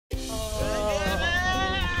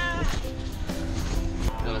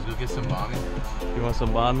get some banh mi? You want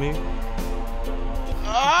some banh mi?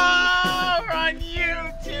 Oh, we're on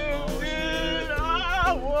YouTube, dude.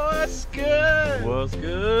 Oh, what's good? What's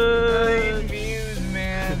good? Views,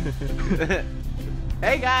 man.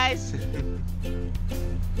 Hey, guys.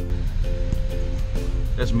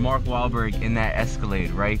 There's Mark Wahlberg in that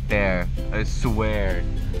Escalade right there. I swear.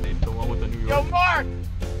 The one with the New York. Yo, Mark!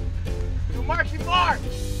 Yo, Marky Mark!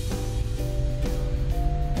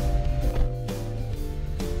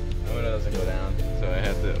 Oh, it doesn't go down, so I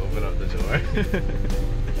have to open up the door.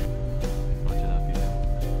 Watch it up,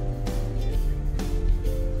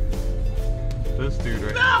 you. This dude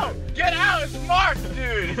right No! Get out! It's Mark,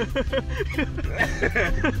 dude!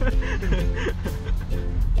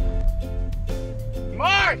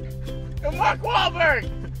 Mark! Yo, Mark Wahlberg!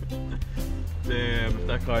 Damn, if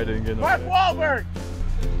that car didn't get no. Mark Wahlberg!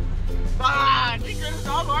 Ah, he could have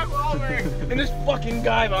saw Mark Wahlberg! And this fucking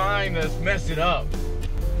guy behind us messed it up.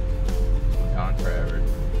 Gone forever.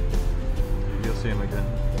 You'll see him again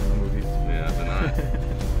in the movies. Yeah, but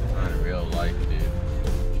not in real life, dude.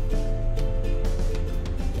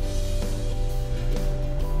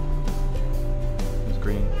 It's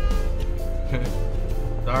green.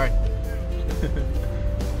 Sorry.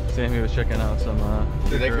 Sammy was checking out some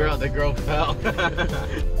Dude, the girl fell.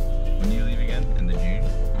 When do you leave again? In the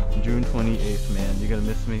June 28th, man. You gonna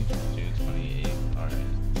miss me? June 28th. Alright.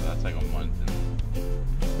 So that's like a month and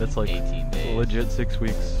That's like 18 days. legit 6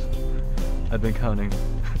 weeks. I've been counting.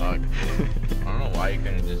 Fuck. I don't know why you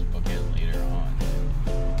couldn't just book it later on.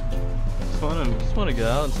 Just wanna get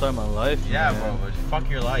out and start my life. Yeah, man. bro, but fuck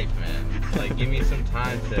your life, man. Like, give me some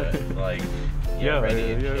time to, like, get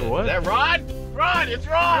ready and shit. what? Is that Rod? Rod, it's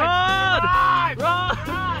Rod! Rod! Rod! Rod!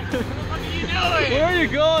 Rod! What the fuck are you doing? Where are you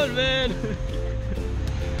going, man?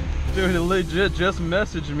 Dude, it legit just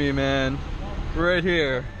messaged me, man. Right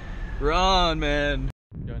here. Ron, man.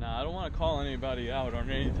 Yo, now I don't want to call anybody out or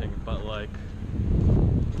anything, but like,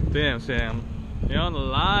 damn, Sam, you're on the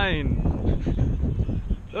line.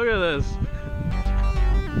 Look at this.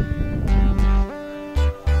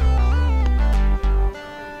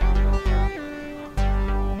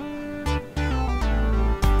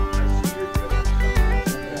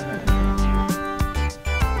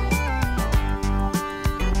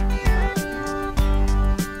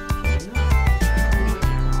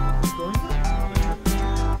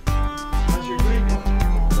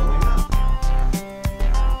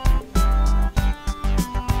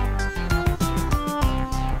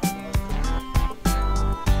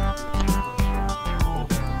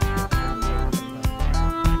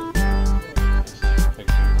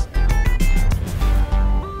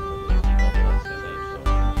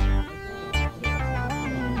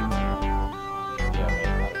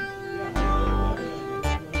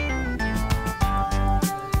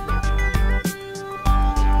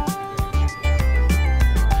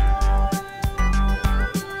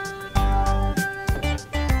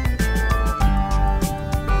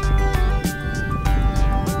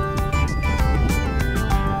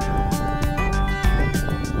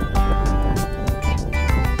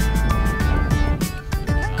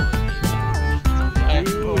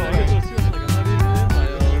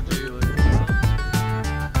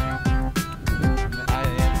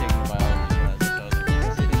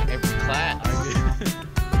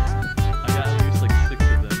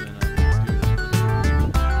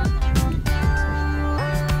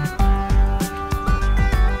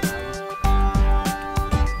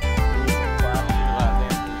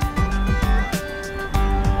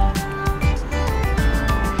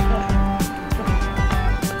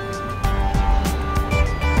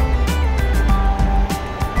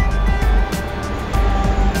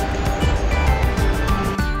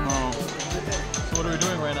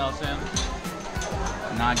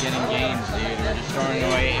 Not getting games, dude. We're just throwing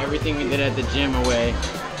away everything we did at the gym away.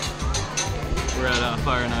 We're at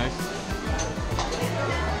Fire and Ice.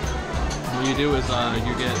 What you do is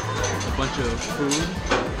you get a bunch of food.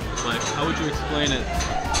 Like, how would you explain it?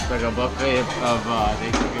 It's like a buffet of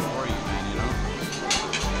they cook it for you, man, you know? There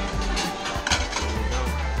you go.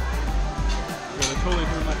 Yeah, I totally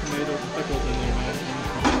threw my tomatoes and pickles in there, man.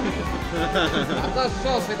 I've got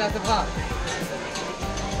sauce without the pot.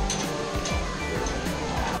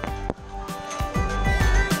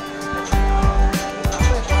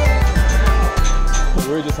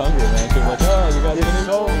 We were just hungry, man. She was like, oh, you guys It's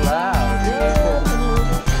so loud, dude.